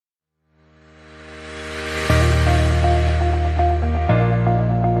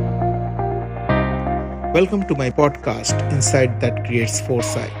Welcome to my podcast, Insight That Creates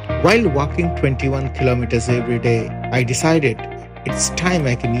Foresight. While walking 21 kilometers every day, I decided it's time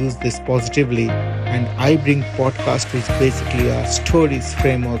I can use this positively, and I bring podcast which basically are stories,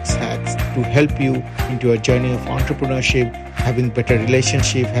 frameworks, hacks to help you into a journey of entrepreneurship, having better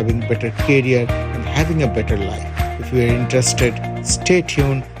relationship, having better career, and having a better life. If you are interested, stay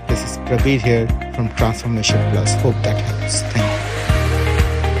tuned. This is Prabir here from Transformation Plus. Hope that helps. Thank you.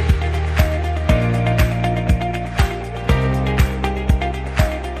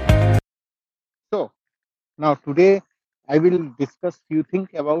 So now today I will discuss few things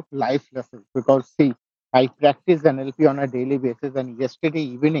about life lessons because see, I practice NLP on a daily basis, and yesterday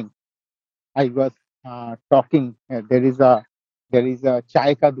evening I was talking. There is a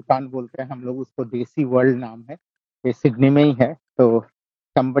चाय का दुकान बोलते हैं हम लोग उसको, देसी world नाम है, ये सिडनी में ही है. तो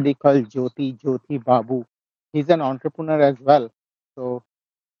somebody called Jyoti Babu, he's an entrepreneur as well. So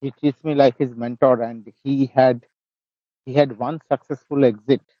he treats me like his mentor, and he had one successful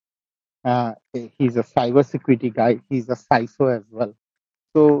exit. He's a cyber security guy. He's a CISO as well.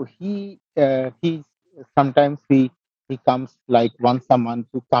 So he sometimes he comes like once a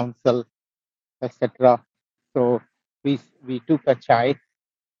month to counsel, etc. So we took a chai.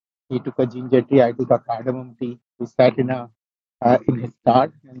 He took a ginger tea. I took a cardamom tea. We sat in his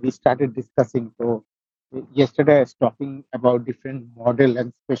car and we started discussing. So yesterday I was talking about different model,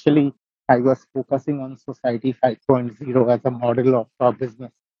 and especially I was focusing on Society 5.0 as a model of our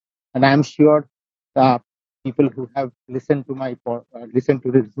business. And I'm sure people who have listened to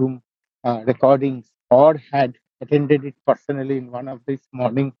the Zoom recordings or had attended it personally in one of these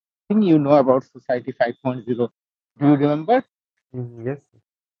morning thing, about Society 5.0. Do you remember Yes.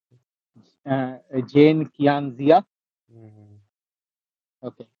 Jane Kianzia? Mhm.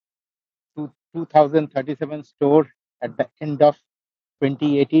 Okay, 2037 store at the end of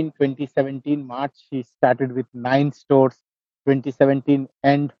 2018, 2017 March. She started with 9 stores. 2017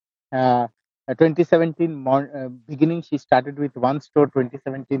 end, 2017 beginning, she started with 1 store.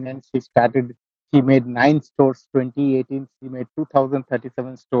 2017 end, she made 9 stores. 2018, she made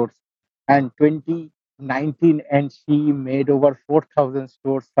 2037 stores. And 2019 end, she made over 4,000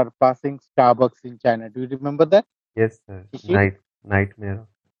 stores, surpassing Starbucks in China. Do you remember that? Yes, sir. Is she? Nightmare of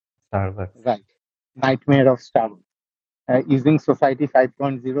Starbucks. Right. Nightmare of Starbucks. Using Society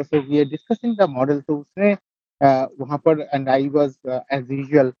 5.0. So we are discussing the model. तो उसने वहाँ पर, and I was as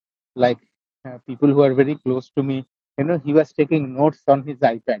usual, like people who are very close to me, he was taking notes on his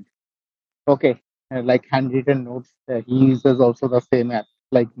iPad. Okay, like handwritten notes. He uses also the same app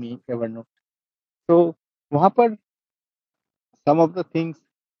like me, Evernote. So वहाँ पर some of the things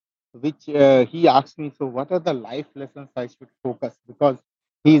which he asked me. So what are the life lessons I should focus, because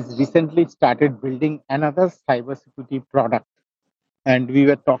he's recently started building another cybersecurity product, and we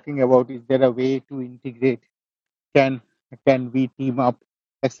were talking about, is there a way to integrate, can can we team up,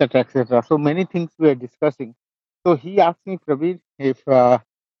 etc., so many things we are discussing. So he asked me, Praveen, if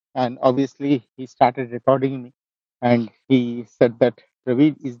and obviously he started recording me, and he said that,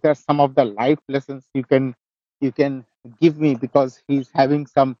 Praveen, is there some of the life lessons you can give me, because he's having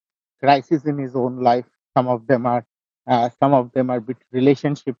some crisis in his own life. Some of them are bit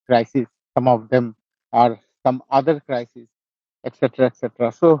relationship crisis, some of them are some other crisis, etc.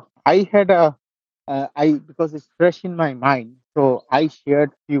 So I had a I because it's fresh in my mind, so I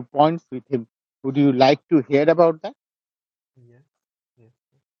shared few points with him. Would you like to hear about that? Yes. Yes.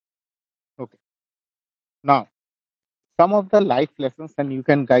 Okay. Now, some of the life lessons, and you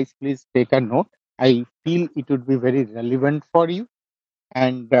can guys please take a note. I feel it would be very relevant for you.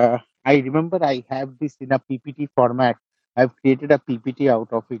 And I remember I have this in a PPT format. I've created a PPT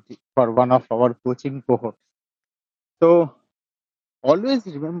out of it for one of our coaching cohorts. So always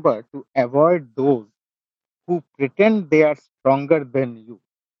remember to avoid those who pretend they are stronger than you,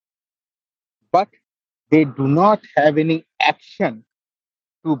 but they do not have any action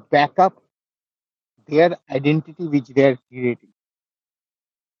to back up their identity which they are creating.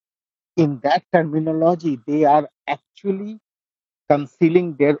 In that terminology, they are actually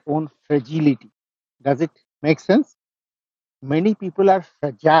concealing their own fragility. Does it make sense? Many people are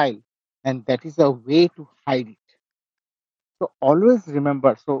fragile, and that is a way to hide it. So always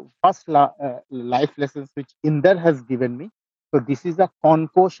remember. So first life lessons which Inder has given me. So this is a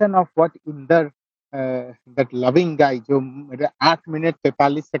concoction of what Inder, that loving guy, जो मेरे 8 minute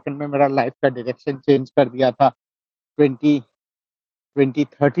 45 second में मेरा life का direction change कर दिया था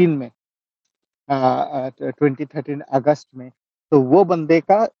 2013 में, 2013 अगस्त में. तो वो बंदे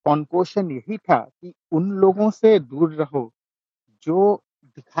का कॉन्कोशन यही था कि उन लोगों से दूर रहो जो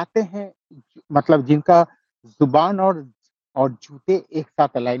दिखाते हैं, मतलब जिनका जुबान और जूते एक साथ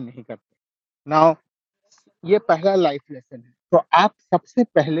अलाइन नहीं करते. नाउ ये पहला लाइफ लेसन है। तो आप सबसे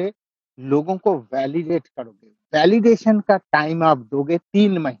पहले लोगों को वैलिडेट करोगे। वैलिडेशन का टाइम आप दोगे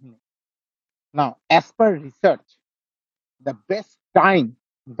 3 महीने। Now as per research, the best time,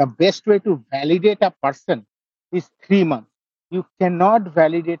 the best way to validate a person is 3 months. You cannot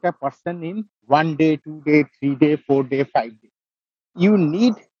validate a person in 1 day, 2 day, 3 day, 4 day, 5 day. You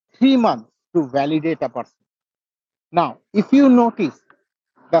need 3 months to validate a person. Now, if you notice,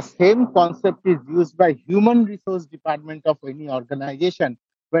 the same concept is used by human resource department of any organization,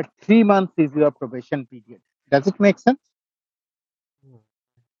 where 3 months is your probation period. Does it make sense? Hmm.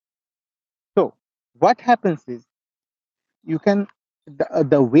 So, what happens is you can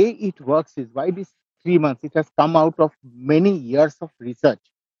the way it works is why this 3 months, it has come out of many years of research।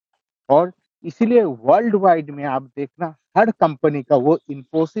 और इसीलिए world wide में आप देखना हर company का, वो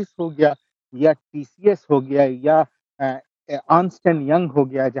इन्फोसिस हो गया या टीसीएस हो गया या अर्नस्ट एंड यंग हो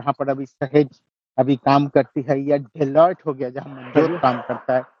गया जहां पर अभी सहेज अभी काम करती है, या डेलॉयट हो गया जहां मनजोत काम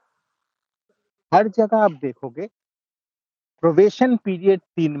करता है, हर जगह आप देखोगे प्रोबेशन पीरियड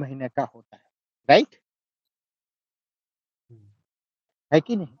 3 महीने का होता है। राइट? Hmm. है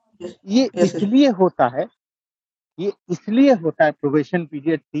कि नहीं? Yes, ये yes, sir. इसलिए होता है, ये इसलिए होता है प्रोबेशन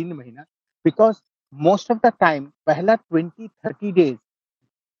पीरियड 3 महीना, because most of the time पहला 20-30 days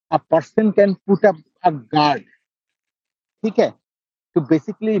a person can put up a guard. ठीक है? To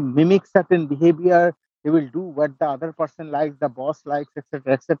basically mimic certain behaviour, they will do what the other person likes, the boss likes,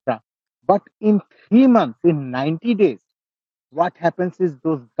 etcetera etcetera. But in 3 months, in 90 days, what happens is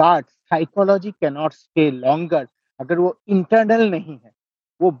those guards psychology cannot stay longer। अगर वो internal नहीं है,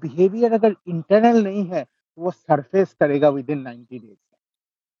 वो behaviour अगर internal नहीं है, तो वो सरफेस करेगा विद इन 90 डेज।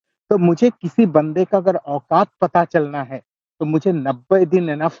 तो मुझे किसी बंदे का अगर औकात पता चलना है, तो मुझे 90 दिन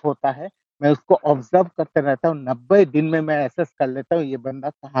इनफ होता है। मैं उसको ऑब्जर्व करते रहता हूँ, 90 दिन में मैं एसेस कर लेता हूँ ये बंदा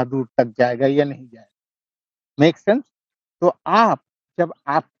कहाँ दूर तक जाएगा या नहीं जाएगा। Make sense? तो आप जब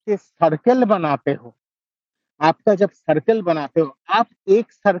आपके सर्कल बनाते हो, आपका जब सर्कल बनाते हो, आप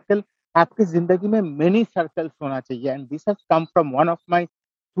एक सर्कल, आपकी जिंदगी में मेनी सर्कल्स होना चाहिए। And this has come from one of my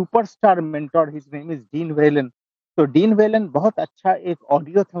superstar mentor, his name is Dean Whelan. तो डीन वेलन बहुत अच्छा, एक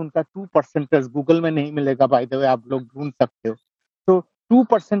ऑडियो था उनका 2%, गूगल में नहीं मिलेगा बाय द वे, आप लोग ढूंढ सकते हो। तो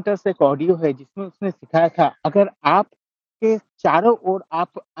 2% एक ऑडियो है जिसमें उसने सिखाया था, अगर आप के चारों ओर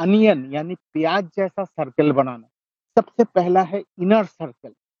आप अनियन यानी प्याज जैसा सर्कल बनाना। सबसे पहला है इनर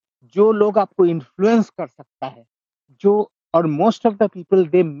सर्कल, जो लोग आपको इन्फ्लुएंस कर सकता है, जो, और most of the people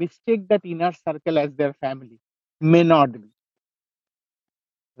they mistake that inner circle as their family, may not be.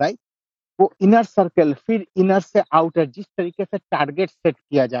 Right? वो इनर सर्कल, फिर इनर से आउटर, जिस तरीके से टारगेट सेट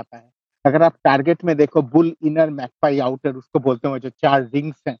किया जाता है। अगर आप टारगेट में देखो, बुल इनर, मैकपाई आउटर, उसको बोलते हैं, जो 4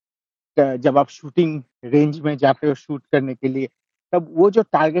 रिंग्स हैं। जब आप शूटिंग रेंज में जाते हो शूट करने के लिए, तब वो जो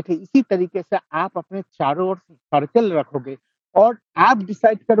टारगेट है, इसी तरीके से आप अपने चारों ओर सर्कल रखोगे, और आप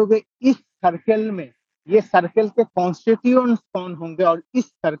डिसाइड करोगे इस सर्कल में, ये सर्कल के कॉन्स्टिट्यूएंट्स कौन होंगे, और इस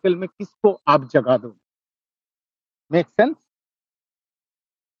सर्कल में किसको आप जगह दोगे। Make sense?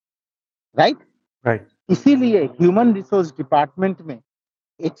 राइट? Right. इसीलिए ह्यूमन रिसोर्स डिपार्टमेंट में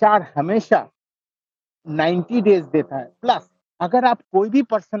एचआर हमेशा 90 डेज देता है। प्लस अगर आप कोई भी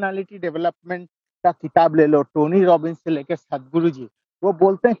पर्सनालिटी डेवलपमेंट का किताब ले लो, टोनी रॉबिन्स से लेकर सदगुरु जी, वो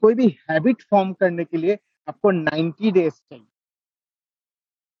बोलते हैं कोई भी हैबिट फॉर्म करने के लिए आपको 90 डेज चाहिए।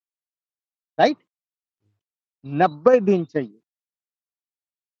 राइट? 90 दिन चाहिए।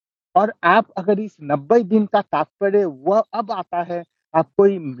 और आप अगर इस 90 दिन का तात्पर्य वह अब आता है, आप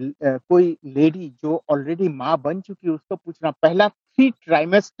कोई लेडी जो ऑलरेडी माँ बन चुकी है, उसको पूछना पहला 3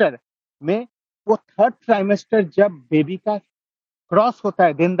 ट्राइमेस्टर में, वो थर्ड ट्राइमेस्टर जब बेबी का क्रॉस होता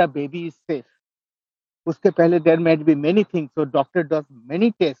है, then the baby is safe. उसके पहले there might be many things, so doctor does many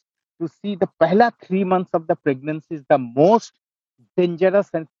test to see the पहला 3 months of the pregnancy is the most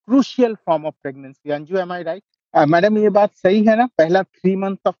dangerous and crucial form of pregnancy. Anju, am I right? Madam ये बात सही है ना? पहला 3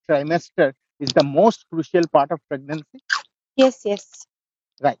 month of trimester is the most crucial part of pregnancy. Yes, yes.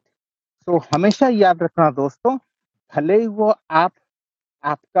 Right? सो हमेशा याद रखना दोस्तों, भले ही वो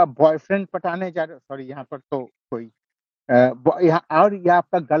आपका बॉयफ्रेंड पटाने जा रहे हो, सॉरी यहाँ पर तो कोई यहाँ, और या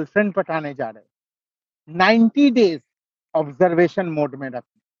आपका गर्लफ्रेंड पटाने जा रहे हो, 90 डेज ऑब्जर्वेशन मोड में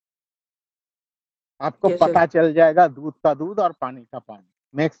रखें। आपको Yes, sir. पता चल जाएगा दूध का दूध और पानी का पानी।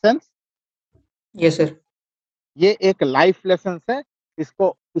 Make sense? Yes, sir. ये एक लाइफ लेसन है,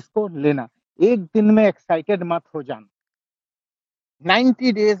 इसको इसको लेना। एक दिन में एक्साइटेड मत हो जाना।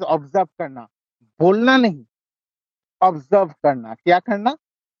 90 डेज ऑब्जर्व करना, बोलना नहीं, ऑब्जर्व करना। क्या करना?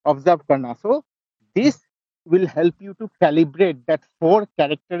 ऑब्जर्व करना। So this will help you to calibrate that 4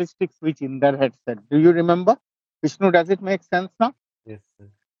 characteristics which Inder had said. Do you remember? Vishnu, does it make sense now? Yes, sir.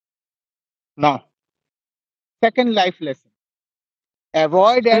 Now, Second life lesson,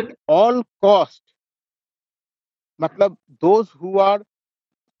 avoid at all cost, मतलब those who are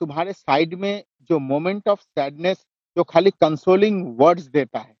तुम्हारे side में जो moment of sadness जो खाली consoling words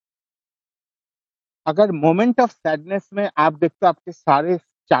देता है, अगर moment of sadness में आप देखते हो आपके सारे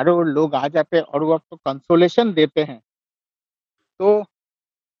चारों लोग आ जाते हैं और वो आपको कंसोलेशन देते हैं, तो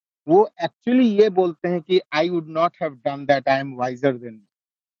वो एक्चुअली ये बोलते हैं कि I would not have done that, I am visor then.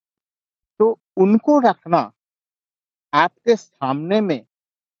 तो उनको रखना आपके सामने में,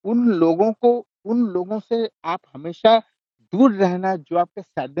 उन लोगों से आप हमेशा दूर रहना जो आपके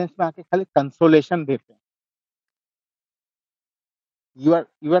सैडनेस में आके खाली कंसोलेशन देते हैं। You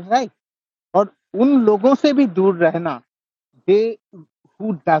are right. और उन लोगों से भी दूर रहना दे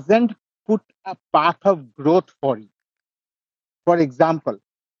who doesn't put a path of growth for you. For example,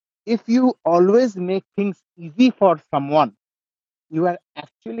 if you always make things easy for someone, you are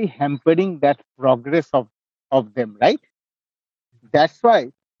actually hampering that progress of them, right? That's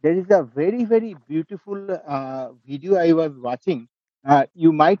why there is a very, very beautiful video I was watching.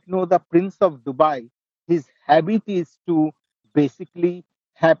 You might know the Prince of Dubai. His habit is to basically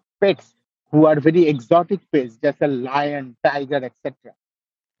have pets who are very exotic pets, just a lion, tiger, etc.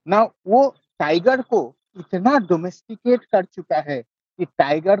 Now, वो tiger को इतना domesticate कर चुका है कि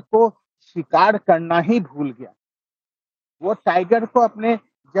tiger को शिकार करना ही भूल गया। वो टाइगर को अपने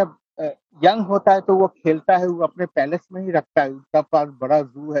जब यंग होता है तो वो खेलता है, वो अपने पैलेस में ही रखता है, उसका पास बड़ा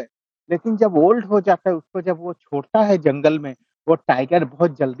जू है। लेकिन जब ओल्ड हो जाता है, उसको जब वो छोड़ता है जंगल में, वो टाइगर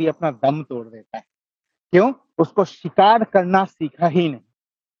बहुत जल्दी अपना दम तोड़ देता है। क्यों? उसको शिकार करना सीखा ही नहीं।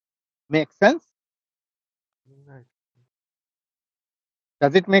 Make sense? Right.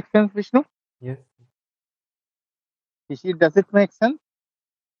 Does it make sense Vishnu? Yes. किसी does it make sense?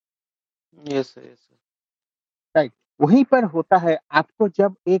 Yes sir, yes sir. Right. वहीं पर होता है, आपको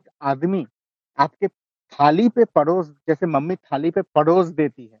जब एक आदमी आपके थाली पे परोस, जैसे मम्मी थाली पे परोस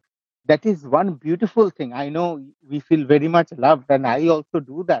देती है, that is one beautiful thing. I know we feel very much loved and I also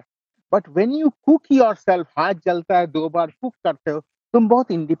do that. But when you cook yourself, हाथ जलता है, 2 बार कुक करते हो, तुम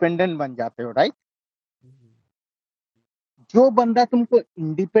बहुत इंडिपेंडेंट बन जाते हो, राइट? जो बंदा तुमको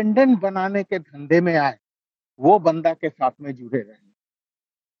इंडिपेंडेंट बनाने के धंधे में आए, वो बंदा के साथ में जुड़े रहना।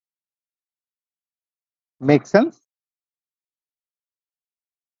 Make sense?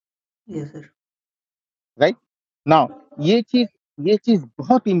 Yes, sir. Right. Now ये चीज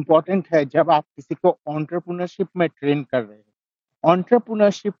बहुत इंपॉर्टेंट है जब आप किसी को एंटरप्रेन्योरशिप में ट्रेन कर रहे हो।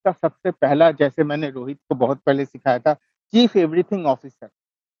 एंटरप्रेन्योरशिप का सबसे पहला, जैसे मैंने रोहित को बहुत पहले सिखाया था, chief everything officer.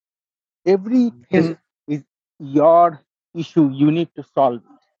 Everything is your issue, you need to solve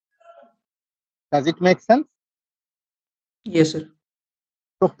it. Does it make sense? Yes, sir.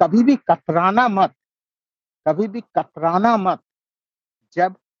 तो कभी भी कतराना मत, कभी भी कतराना मत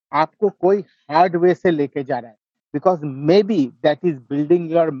जब आपको कोई हार्ड वे से लेके जा रहा है, because may be that is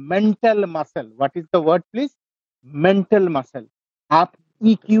building your mental muscle. What is the word please? Mental muscle. आप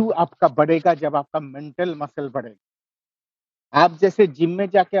EQ आपका बढ़ेगा जब आपका मेंटल मसल बढ़ेगा। आप जैसे जिम में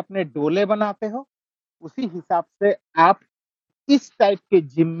जाके अपने डोले बनाते हो, उसी हिसाब से आप इस टाइप के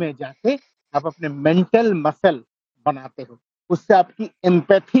जिम में जाके आप अपने मेंटल मसल बनाते हो, उससे आपकी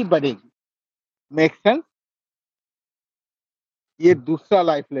एम्पैथी बढ़ेगी। Make sense? ये दूसरा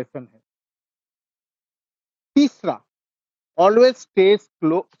लाइफ लेसन है। तीसरा, always stay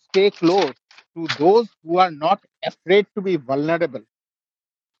close to those who are not afraid to be vulnerable.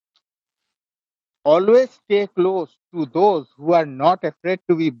 Always stay close to those who are not afraid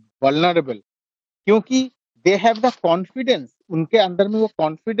to be vulnerable. क्योंकि they have the confidence, उनके अंदर में वो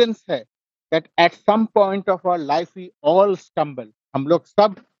confidence है that at some point of our life we all stumble. हम लोग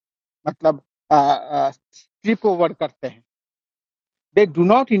सब मतलब trip over करते हैं। They do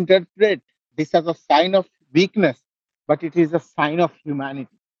not interpret this as a sign of weakness, but it is a sign of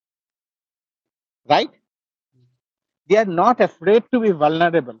humanity. Right? They are not afraid to be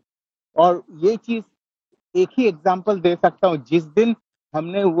vulnerable. और ये चीज एक ही एग्जांपल दे सकता हूँ। जिस दिन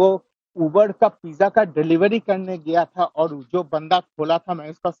हमने वो उबर का पिज्जा का डिलीवरी करने गया था और जो बंदा खोला था, मैं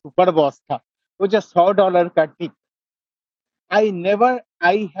उसका सुपर बॉस था, वो जो $100 का tip, I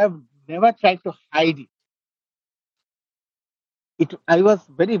have never tried to hide it. I was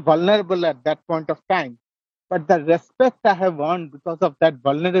very vulnerable at that point of time, but the respect I have earned because of that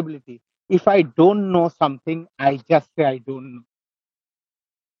vulnerability. If I don't know something, I just say I don't know.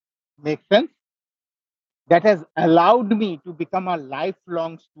 Make sense? That has allowed me to become a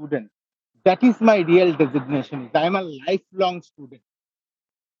lifelong student. That is my real designation. I am a lifelong student.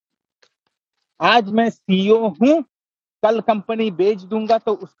 आज मैं CEO हूं, कल company बेच दूंगा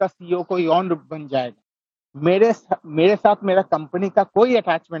तो उसका CEO कोई और बन जाएगा। मेरे साथ मेरा कंपनी का कोई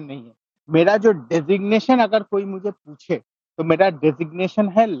अटैचमेंट नहीं है। मेरा जो डेजिग्नेशन अगर कोई मुझे पूछे तो मेरा डेजिग्नेशन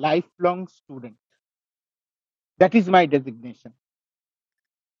है life long student. That is my designation.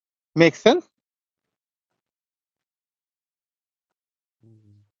 Make sense?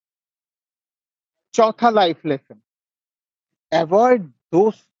 चौथा life lesson, avoid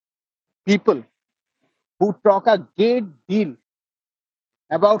those people who talk a great deal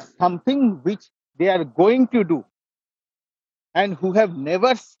about something which they are going to do and who have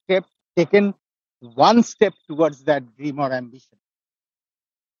never taken one step towards that dream or ambition.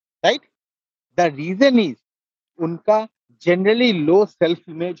 Right? The reason is उनका generally low self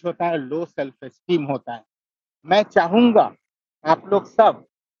image होता है, low self esteem होता है. मैं चाहूंगा आप लोग सब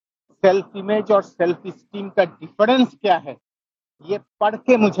सेल्फ इमेज और सेल्फ एस्टीम का डिफरेंस क्या है ये पढ़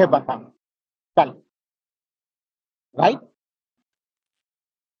के मुझे बताओ कल. राइट?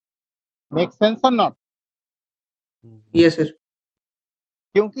 मेक सेंस और नॉट? Yes, sir.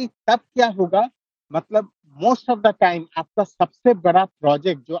 क्योंकि तब क्या होगा, मतलब मोस्ट ऑफ द टाइम आपका सबसे बड़ा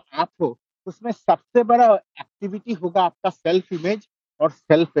प्रोजेक्ट जो आप हो उसमें सबसे बड़ा एक्टिविटी होगा आपका सेल्फ इमेज और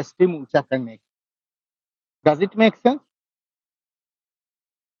सेल्फ एस्टीम ऊंचा करने की. Does it make sense?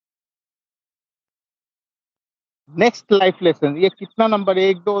 Next life lesson, ये कितना नंबर,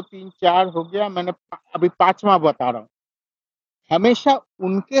 1 2 3 4 हो गया, मैंने अभी 5वां बता रहा हूं. हमेशा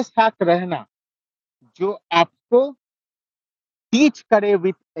उनके साथ रहना जो आपको टीच करे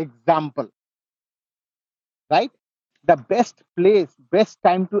with example. Right? The best place, best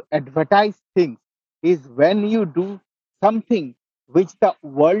time to advertise things is when you do something which the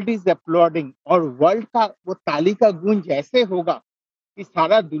world is applauding, और वर्ल्ड का वो ताली का गूंज ऐसे होगा कि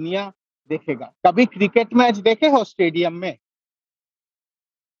सारा दुनिया देखेगा. कभी क्रिकेट मैच देखे हो स्टेडियम में?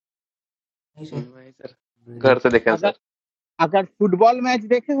 नहीं सर. नहीं सर, घर से देखे हैं अगर सर. अगर फुटबॉल मैच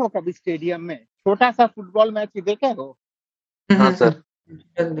देखे हो कभी स्टेडियम में, छोटा सा फुटबॉल मैच ही देखे हो? हाँ सर.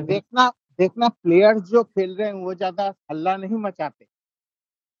 देखना देखना प्लेयर्स जो खेल रहे हैं वो ज्यादा हल्ला नहीं मचाते,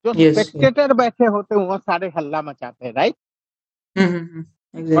 जो Yes. स्पेक्टेटर बैठे होते हैं वो सारे हल्ला मचाते हैं. राइट?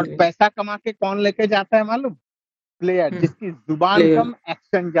 और Exactly. पैसा कमा के कौन लेके जाता है मालूम? प्लेयर, जिसकी जुबान Player. कम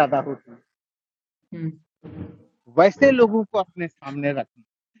एक्शन ज्यादा होती है. हम्म. वैसे लोगों को अपने सामने रखना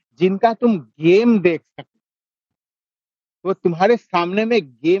जिनका तुम गेम देख सको, वो तुम्हारे सामने में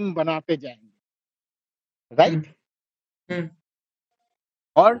गेम बनाते जाएंगे. राइट? हम्म.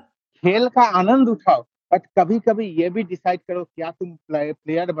 और खेल का आनंद उठाओ, बट कभी कभी ये भी डिसाइड करो क्या तुम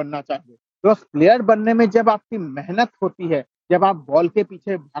प्लेयर बनना चाहते हो. तो प्लेयर बनने में जब आपकी मेहनत होती है, जब आप बॉल के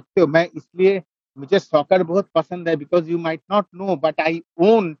पीछे भागते हो, मैं इसलिए मुझे सॉकर बहुत पसंद है, because you might not know but I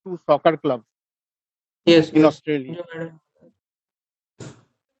own 2 soccer club Yes. in Yes. Australia.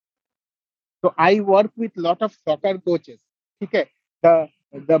 So I work with lot of soccer coaches. ठीक है?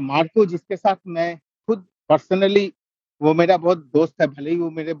 The मार्को जिसके साथ मैं खुद पर्सनली, वो मेरा बहुत दोस्त है, भले ही वो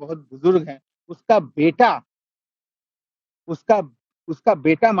मेरे बहुत बुजुर्ग हैं, उसका बेटा उसका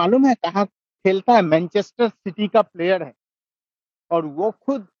बेटा मालूम है कहाँ खेलता है? मैनचेस्टर सिटी का प्लेयर है. और वो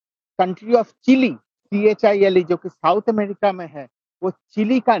खुद कंट्री ऑफ चिली, CHILE, जो कि साउथ अमेरिका में है, वो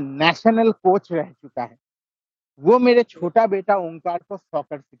चिली का नेशनल कोच रह चुका है. वो मेरे छोटा बेटा ओंकार को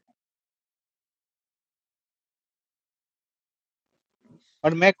सॉकर सिखा,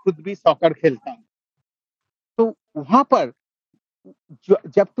 और मैं खुद भी सॉकर खेलता हूँ. तो वहां पर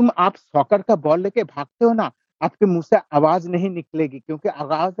जब आप सॉकर का बॉल लेके भागते हो ना, आपके मुंह से आवाज नहीं निकलेगी, क्योंकि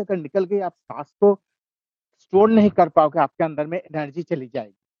आवाज अगर निकल गई आप सांस को स्टोर नहीं कर पाओगे, आपके अंदर में एनर्जी चली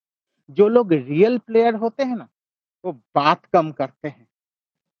जाएगी. जो लोग रियल प्लेयर होते हैं ना, वो बात कम करते हैं.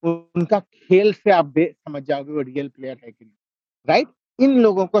 उनका खेल से आप समझ जाओगे वो रियल प्लेयर है कि नहीं. राइट? इन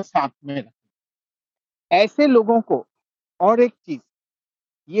लोगों को साथ में रखें. ऐसे लोगों को, और एक चीज,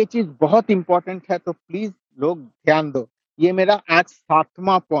 ये चीज बहुत इंपॉर्टेंट है, तो प्लीज लोग ध्यान दो. ये मेरा आज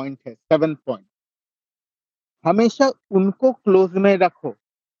 7वां पॉइंट है, 7th पॉइंट. हमेशा उनको क्लोज में रखो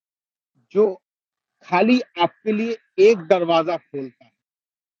जो खाली आपके लिए एक दरवाजा खोलता है.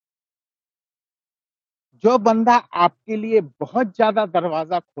 जो बंदा आपके लिए बहुत ज्यादा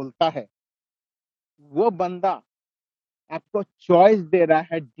दरवाजा खोलता है, वो बंदा आपको चॉइस दे रहा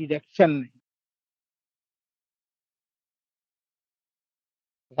है, डायरेक्शन नहीं.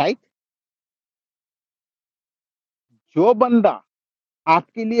 राइट? जो बंदा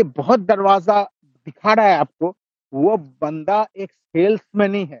आपके लिए बहुत दरवाजा दिखा रहा है आपको, वो बंदा एक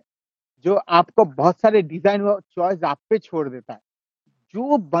सेल्समैन ही है, जो आपको बहुत सारे डिजाइन और चॉइस आप पे छोड़ देता है.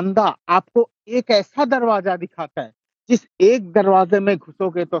 जो बंदा आपको एक ऐसा दरवाजा दिखाता है, जिस एक दरवाजे में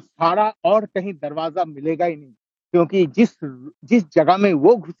घुसोगे तो सारा और कहीं दरवाजा मिलेगा ही नहीं, क्योंकि जिस जगह में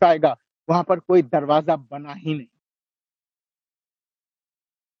वो घुसाएगा वहां पर कोई दरवाजा बना ही नहीं.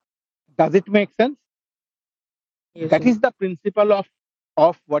 Does it make sense? Yes. That Sir. is the principle of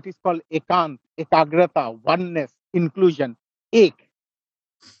of what is called ekant, ekagrata, oneness, inclusion, ek.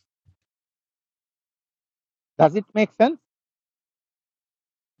 Does it make sense?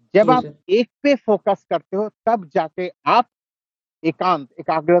 जब Yes, आप sir. एक पे फोकस करते हो तब जाके आप एकांत,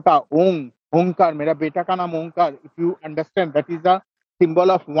 एकाग्रता, ओम, ओंकार, मेरा बेटा का नाम ओंकार, if you understand that is a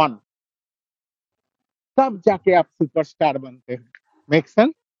symbol of one, तब जाके आप सुपरस्टार बनते हो. Make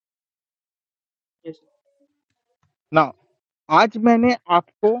sense? Yes, sir. Now आज मैंने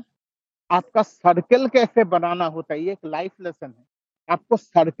आपको आपका सर्कल कैसे बनाना होता है, ये एक लाइफ लेसन है. आपको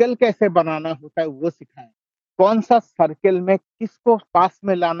सर्कल कैसे बनाना होता है वो सिखाया. कौन सा सर्कल में किसको पास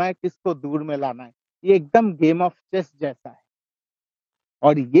में लाना है, किसको दूर में लाना है, ये एकदम गेम ऑफ चेस जैसा है.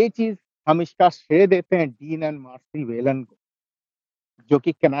 और ये चीज हम इसका श्रेय देते हैं डीन एंड मार्सी वेलन को, जो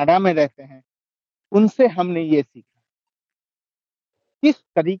कि कनाडा में रहते हैं. उनसे हमने ये सीखा किस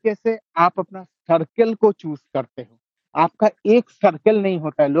तरीके से आप अपना सर्कल को चूज करते हो. आपका एक सर्कल नहीं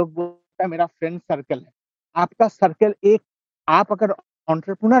होता है. लोग बोलते हैं मेरा फ्रेंड सर्कल है. आपका सर्कल एक, आप अगर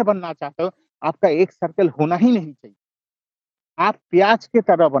एंटरप्रेन्योर बनना चाहते हो, आपका एक सर्कल होना ही नहीं चाहिए. आप प्याज की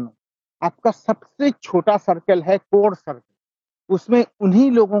तरह बनो. आपका सबसे छोटा सर्कल है कोर सर्कल. उसमें उन्हीं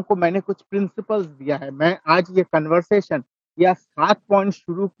लोगों को मैंने कुछ प्रिंसिपल्स दिया है. मैं आज ये कन्वर्सेशन या 7 पॉइंट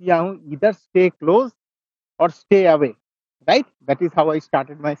शुरू किया हूं, इधर स्टे क्लोज और stay away. Right, that is how I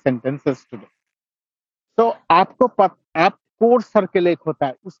started my sentences today. तो आप कोर सर्कल एक होता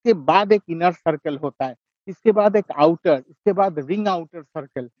है, उसके बाद एक इनर सर्कल होता है, इसके बाद एक आउटर, इसके बाद रिंग आउटर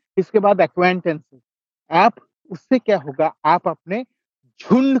सर्कल, इसके बाद एक्वेंटेंसेस. आप उससे क्या होगा, आप अपने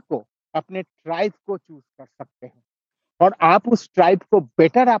झुंड को, अपने ट्राइब को चूज कर सकते हैं. और आप उस ट्राइब को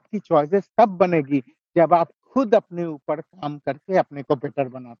बेटर, आपकी चॉइसेस तब बनेगी जब आप खुद अपने ऊपर काम करके अपने को बेटर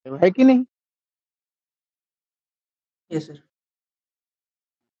बनाते हो. है कि नहीं? Yes, sir.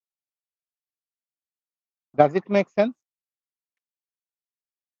 Does it make sense?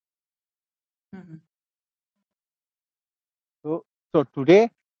 Mhm. So today,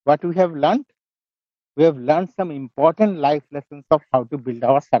 what we have learned some important life lessons of how to build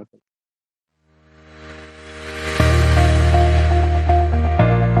our circle.